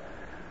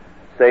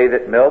 say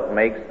that milk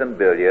makes them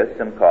bilious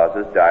and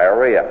causes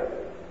diarrhea.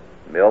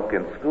 Milk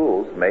in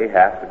schools may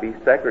have to be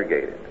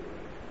segregated.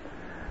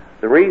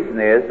 The reason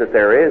is that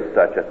there is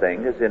such a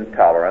thing as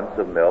intolerance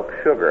of milk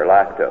sugar,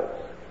 lactose.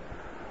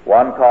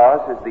 One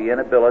cause is the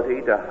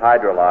inability to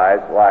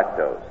hydrolyze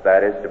lactose,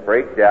 that is, to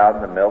break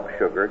down the milk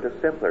sugar to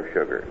simpler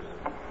sugars.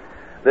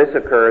 This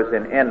occurs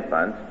in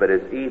infants, but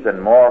is even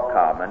more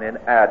common in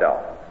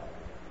adults.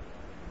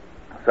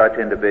 Such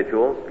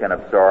individuals can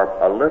absorb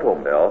a little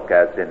milk,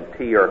 as in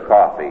tea or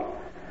coffee,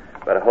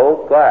 but a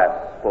whole glass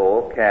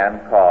pull can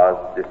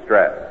cause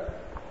distress.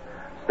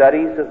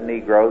 Studies of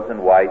Negroes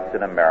and whites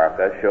in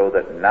America show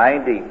that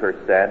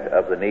 90%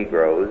 of the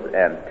Negroes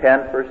and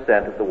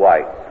 10% of the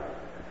whites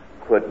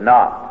could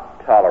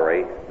not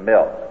tolerate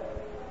milk.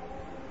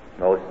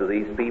 Most of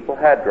these people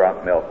had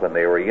drunk milk when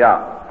they were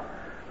young,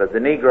 but the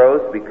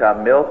Negroes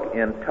become milk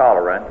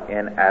intolerant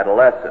in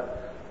adolescence.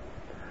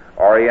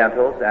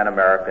 Orientals and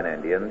American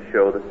Indians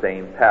show the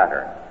same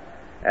pattern.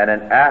 And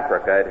in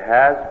Africa, it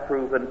has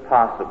proven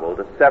possible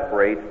to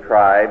separate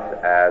tribes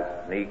as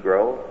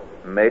Negro,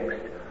 mixed,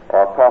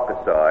 or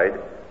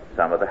Caucasoid,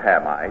 some of the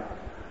Hamites,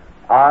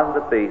 on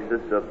the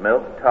basis of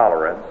milk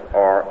tolerance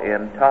or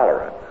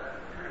intolerance.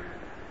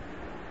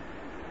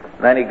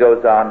 Then he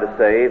goes on to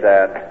say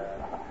that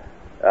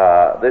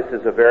this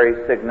is a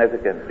very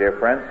significant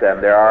difference,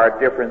 and there are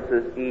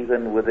differences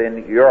even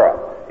within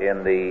Europe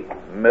in the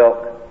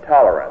milk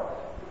tolerance.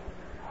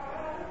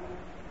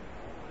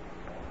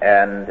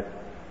 And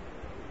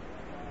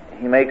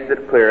he makes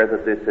it clear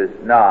that this is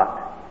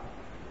not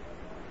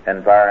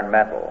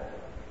environmental.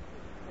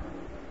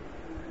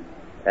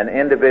 An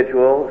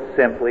individual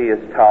simply is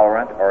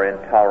tolerant or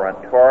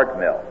intolerant toward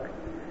milk,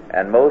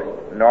 and most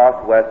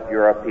Northwest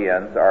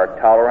Europeans are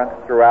tolerant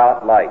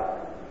throughout life.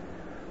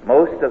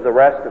 Most of the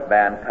rest of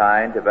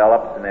mankind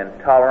develops an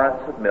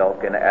intolerance of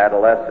milk in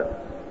adolescence.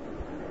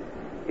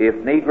 If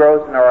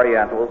Negroes and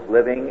Orientals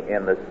living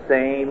in the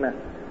same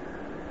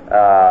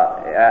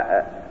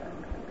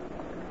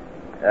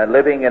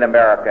living in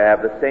America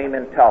have the same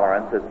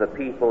intolerance as the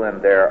people in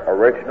their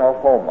original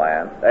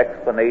homelands,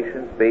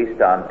 explanations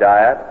based on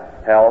diet,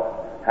 health,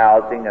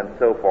 housing, and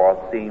so forth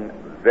seem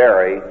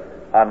very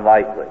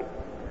unlikely.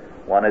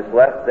 One is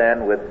left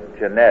then with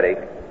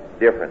genetic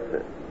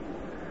differences.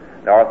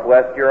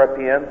 Northwest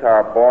Europeans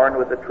are born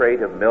with the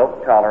trait of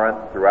milk tolerance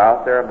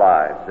throughout their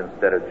lives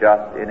instead of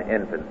just in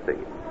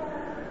infancy.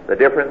 The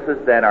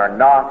differences then are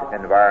not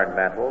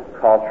environmental,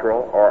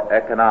 cultural, or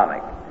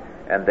economic,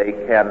 and they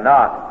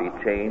cannot be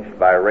changed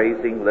by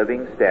raising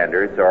living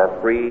standards or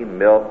free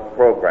milk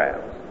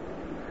programs.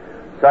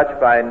 Such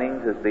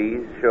findings as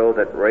these show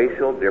that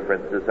racial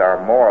differences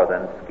are more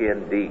than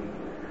skin deep.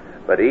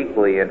 But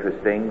equally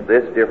interesting,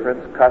 this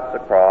difference cuts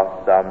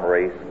across some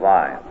race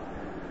lines.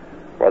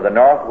 For the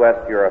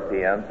Northwest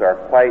Europeans are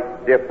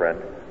quite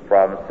different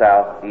from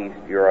Southeast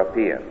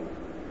Europeans.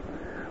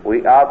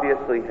 We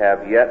obviously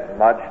have yet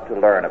much to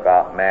learn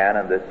about man,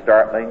 and this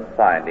startling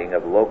finding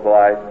of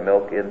localized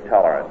milk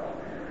intolerance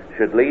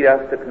should lead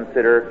us to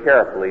consider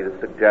carefully the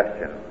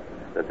suggestion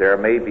that there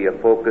may be a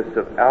focus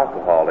of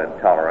alcohol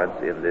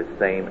intolerance in this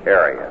same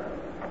area.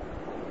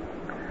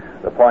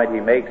 The point he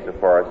makes, of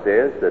course,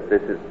 is that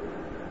this is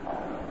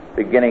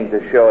beginning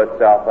to show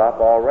itself up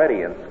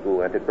already in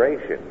school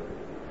integration,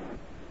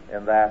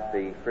 in that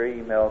the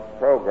free milk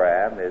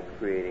program is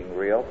creating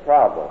real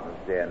problems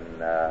in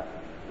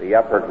the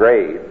upper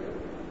grades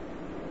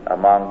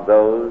among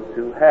those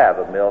who have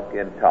a milk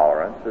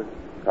intolerance, as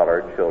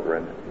colored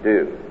children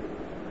do.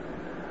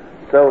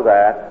 So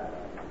that,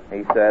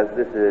 he says,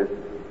 this is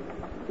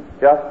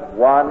just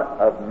one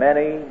of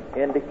many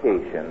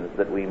indications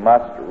that we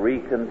must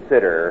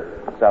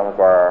reconsider some of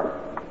our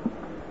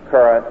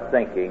current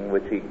thinking,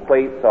 which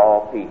equates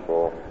all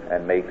people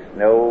and makes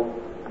no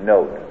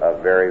note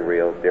of very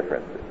real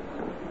differences.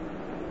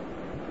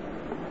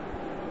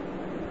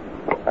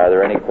 Are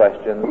there any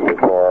questions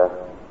before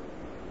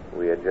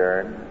we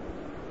adjourn?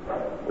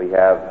 We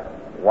have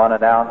one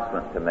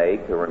announcement to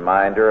make, a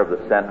reminder of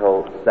the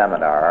Central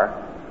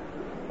Seminar.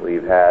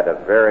 We've had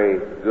a very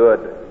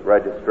good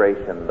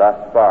registration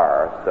thus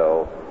far,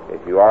 so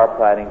if you are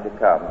planning to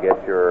come,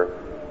 get your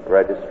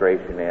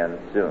registration in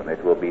soon.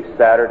 It will be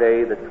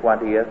Saturday the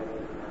 20th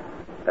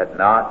at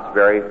Knott's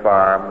Berry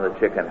Farm, the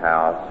Chicken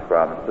House,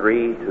 from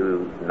 3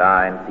 to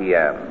 9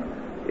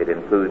 p.m. It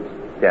includes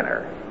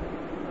dinner.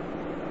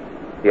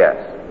 Yes.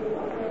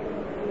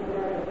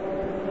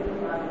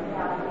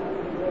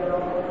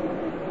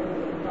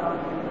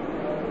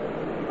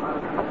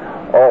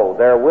 Oh,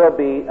 there will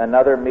be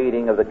another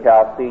meeting of the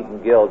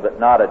Chalcedon Guild, but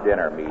not a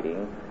dinner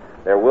meeting.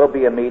 There will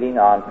be a meeting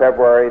on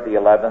February the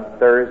 11th,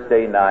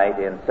 Thursday night,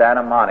 in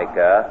Santa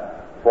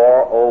Monica,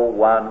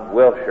 401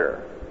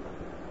 Wilshire,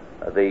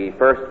 the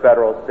First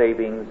Federal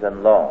Savings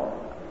and Loan,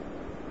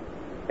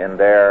 in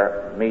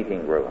their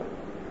meeting room.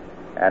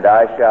 And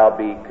I shall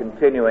be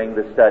continuing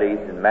the studies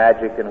in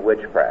magic and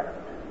witchcraft.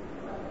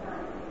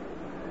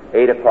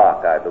 8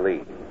 o'clock, I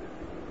believe.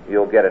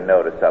 You'll get a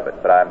notice of it,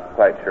 but I'm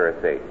quite sure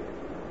it's 8.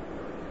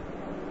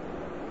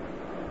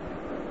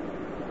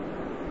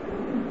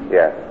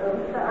 Yes.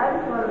 I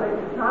just want to make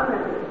a comment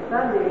that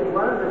Sunday in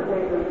one of the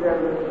papers there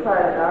was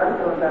quite an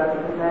article about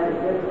the United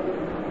States.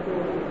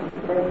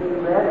 They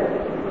read it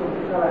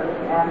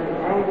and the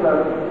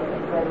Anglos,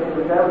 that they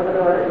were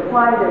better,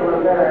 why they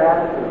were better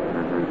at it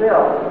than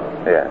Bill.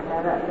 Yeah.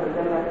 And that was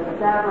they had the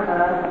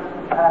stamina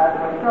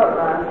for short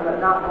runs,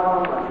 but not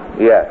long runs.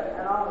 Yes.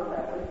 And all of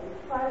that.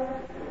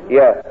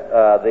 Yes,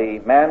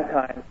 the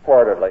Mankind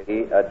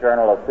Quarterly, a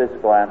journal of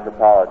physical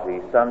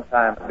anthropology, some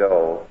time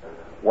ago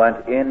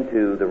went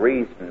into the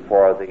reason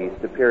for the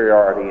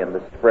superiority in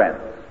the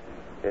sprints.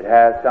 It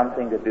has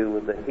something to do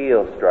with the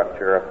heel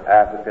structure of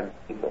African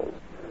peoples,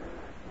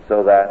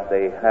 so that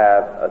they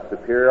have a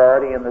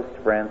superiority in the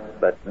sprints,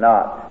 but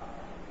not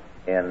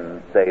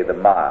in, say, the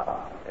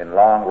mile. In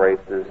long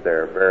races,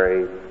 they're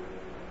very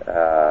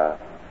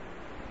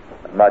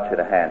much at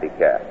a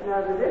handicap.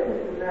 Now, the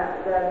difference in that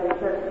is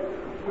that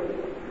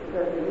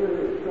the view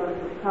that's going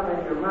to come in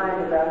your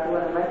mind about the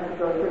one in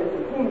Mexico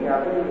City, Kenya, I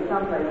believe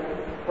someplace,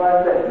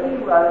 was that he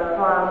was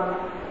from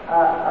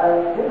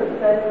a different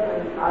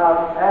section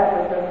of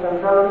Africa from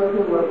those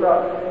who were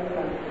brought to this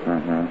country.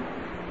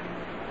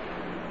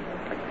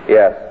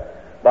 Yes.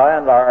 By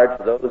and large,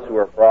 those who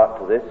were brought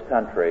to this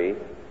country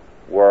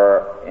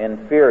were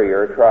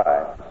inferior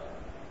tribes.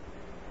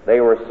 They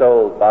were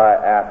sold by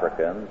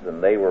Africans,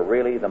 and they were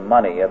really the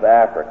money of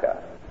Africa.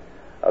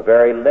 A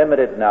very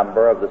limited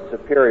number of the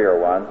superior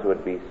ones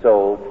would be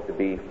sold to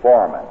be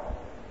foremen.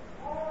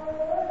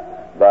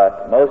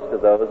 But most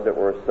of those that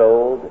were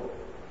sold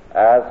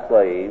as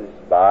slaves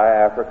by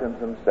Africans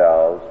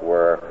themselves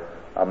were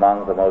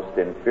among the most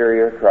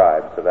inferior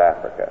tribes of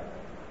Africa.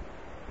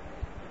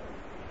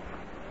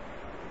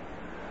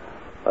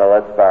 Well,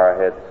 let's bow our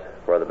heads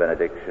for the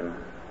benediction.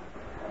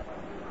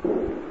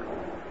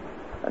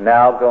 And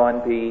now go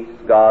in peace.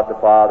 God the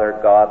Father,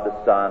 God the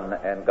Son,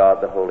 and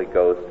God the Holy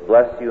Ghost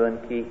bless you and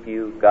keep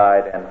you,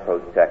 guide and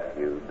protect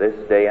you this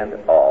day and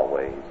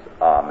always.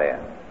 Amen.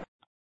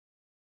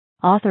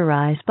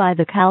 Authorized by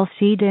the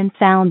Chalcedon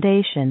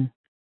Foundation.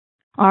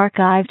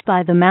 Archived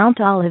by the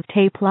Mount Olive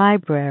Tape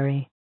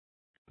Library.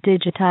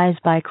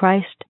 Digitized by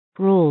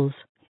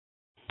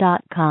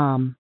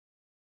ChristRules.com.